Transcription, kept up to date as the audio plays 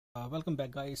Welcome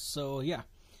back, guys. So yeah,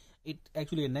 it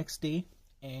actually the next day,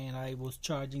 and I was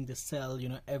charging the cell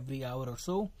every hour or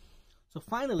so. So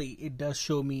finally it does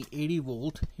show me 80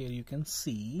 volt. Here you can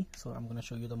see. So I'm gonna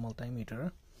show you the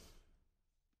multimeter.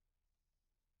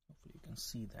 Hopefully you can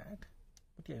see that.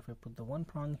 But yeah, if I put the one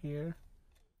prong here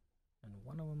and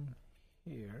one of them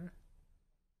here,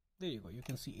 there you go, you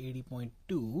can see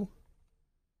 80.2.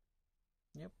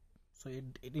 Yep, so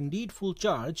it indeed full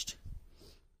charged.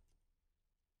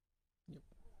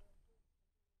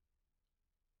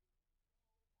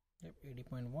 Yep,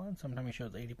 80.1. Sometimes it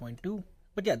shows 80.2.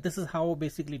 But yeah, this is how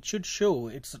basically it should show.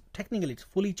 It's technically it's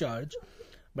fully charged,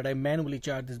 but I manually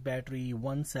charge this battery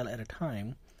one cell at a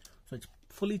time. So it's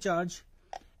fully charged.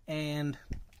 And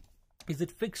is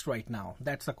it fixed right now?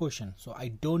 That's the question. So I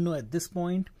don't know at this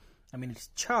point. I mean, it's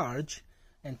charged,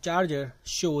 and charger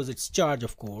shows it's charged,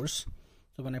 of course.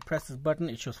 So when I press this button,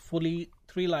 it shows fully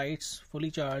 3 lights, fully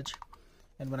charged.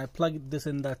 And when I plug this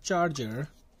in the charger,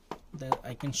 that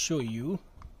I can show you.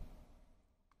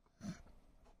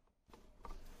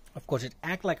 Of course, it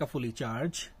acts like a fully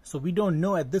charged. So we don't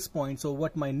know at this point. So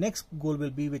what my next goal will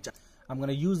be, which I'm going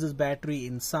to use this battery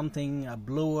in something, a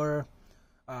blower,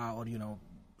 or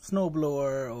snow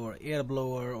blower or air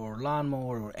blower or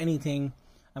lawnmower or anything.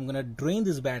 I'm going to drain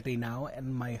this battery now,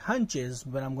 and my hunch is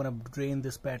when I'm going to drain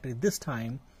this battery this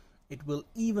time, it will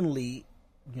evenly,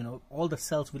 all the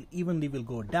cells will evenly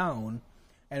go down,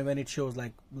 and when it shows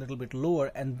like a little bit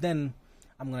lower, and then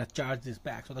I'm going to charge this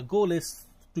back. So the goal is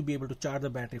to be able to charge the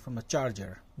battery from the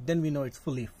charger. Then we know it's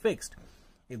fully fixed.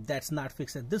 If that's not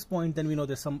fixed at this point, then we know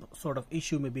there's some sort of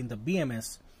issue maybe in the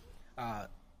BMS,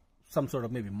 some sort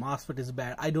of maybe MOSFET is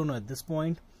bad. I don't know at this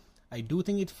point. I do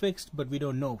think it's fixed, but we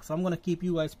don't know. So I'm going to keep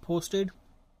you guys posted.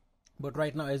 But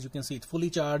right now, as you can see, it's fully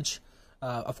charged.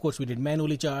 Of course, we did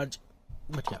manually charge,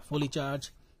 but yeah, fully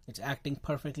charged. It's acting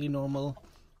perfectly normal,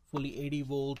 fully 80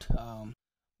 volt.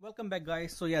 Welcome back,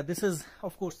 guys. So yeah, this is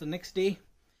of course the next day.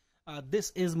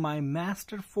 This is my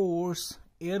Master Force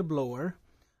air blower,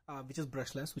 which is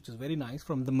brushless, which is very nice,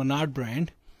 from the Menard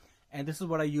brand. And this is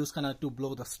what I use kind of to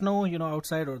blow the snow,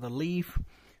 outside, or the leaf.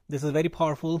 This is very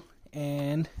powerful.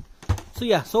 And so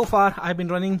yeah, so far I've been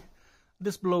running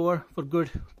this blower for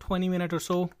good 20 minutes or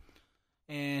so.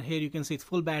 And here you can see it's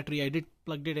full battery. I did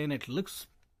plugged it in. It looks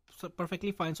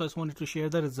perfectly fine. So I just wanted to share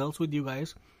the results with you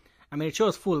guys. I mean, it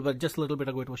shows full, but just a little bit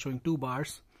ago it was showing 2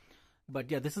 bars.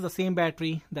 But yeah, this is the same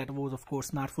battery that was of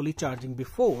course not fully charging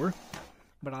before.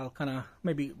 But I'll kind of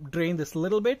maybe drain this a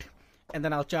little bit, and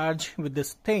then I'll charge with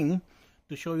this thing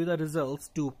to show you the results,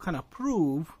 to kind of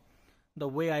prove the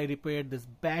way I repaired this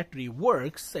battery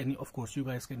works. And of course you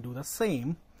guys can do the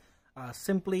same.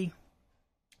 Simply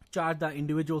charge the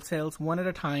individual cells one at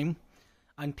a time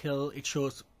until it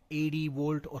shows 80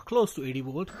 volt or close to 80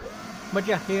 volt. But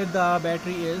yeah, here the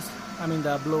battery is,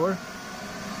 the blower.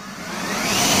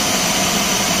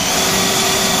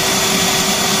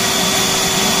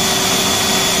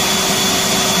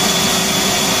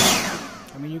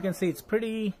 You can see it's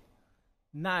pretty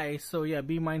nice. So yeah,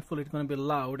 be mindful, it's going to be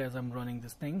loud as I'm running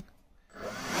this thing.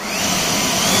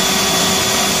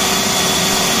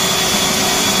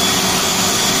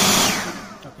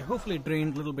 Okay, hopefully it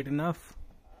drained a little bit enough.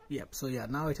 Yep, so yeah,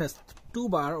 now it has 2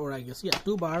 bar, or I guess, yeah,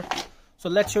 2 bar. So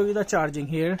let's show you the charging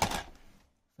here.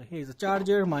 So here's the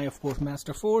charger, my of course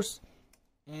Master Force,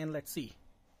 and let's see.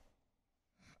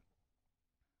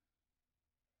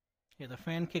 Here the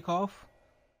fan kick off.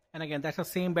 And again, that's the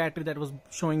same battery that was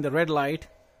showing the red light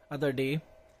other day,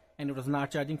 and it was not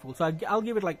charging full. So I'll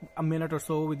give it like a minute or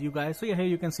so with you guys. So yeah, here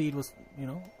you can see it was,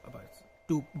 about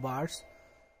 2 bars.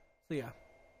 So yeah.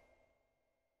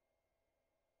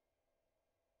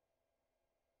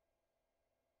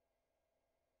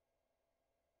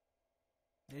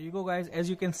 There you go, guys. As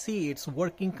you can see, it's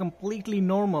working completely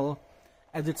normal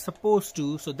as it's supposed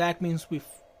to. So that means we've,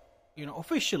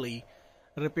 officially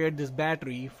repaired this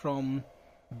battery from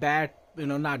bad,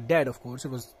 not dead, of course. It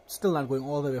was still not going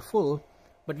all the way full,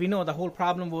 but we know the whole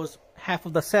problem was half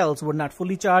of the cells were not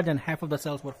fully charged and half of the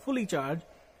cells were fully charged.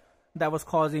 That was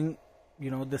causing,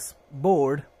 this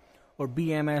board or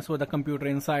BMS or the computer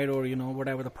inside, or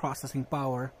whatever the processing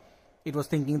power, it was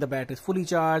thinking the battery is fully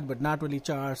charged but not really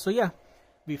charged. So yeah,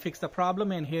 we fixed the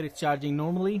problem, and here it's charging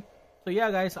normally. So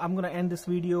yeah, guys, I'm gonna end this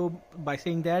video by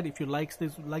saying that if you like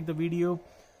the video,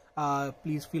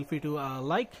 please feel free to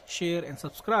like, share, and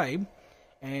subscribe.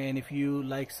 And if you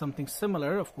like something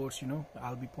similar, of course,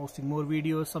 I'll be posting more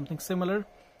videos, something similar,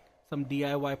 some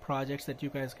DIY projects that you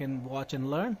guys can watch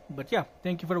and learn. But yeah,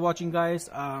 thank you for watching, guys.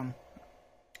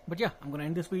 But yeah, I'm gonna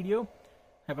end this video.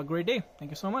 Have a great day.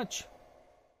 Thank you so much.